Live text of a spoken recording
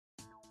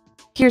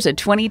Here's a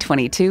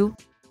 2022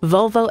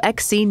 Volvo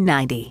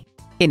XC90.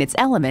 In its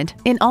element,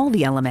 in all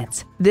the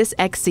elements, this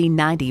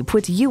XC90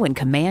 puts you in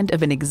command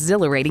of an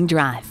exhilarating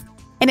drive.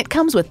 And it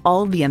comes with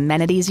all the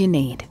amenities you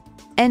need.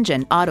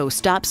 Engine auto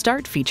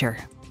stop-start feature,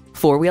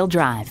 four-wheel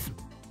drive,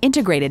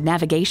 integrated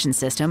navigation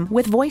system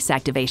with voice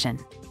activation,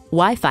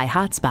 Wi-Fi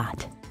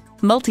hotspot,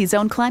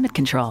 multi-zone climate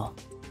control,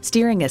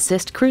 steering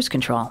assist cruise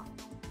control,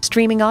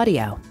 streaming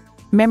audio,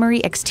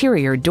 memory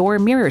exterior door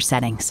mirror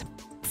settings,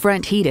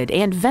 front heated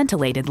and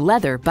ventilated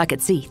leather bucket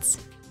seats,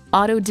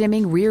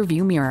 auto-dimming rear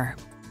view mirror,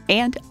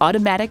 and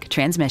automatic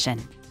transmission.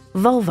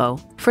 Volvo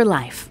for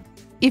life.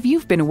 If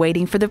you've been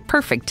waiting for the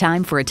perfect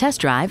time for a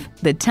test drive,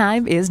 the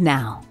time is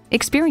now.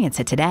 Experience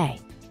it today.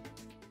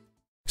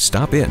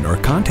 Stop in or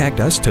contact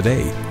us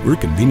today. We're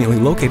conveniently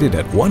located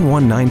at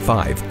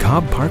 1195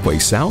 Cobb Parkway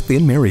South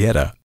in Marietta.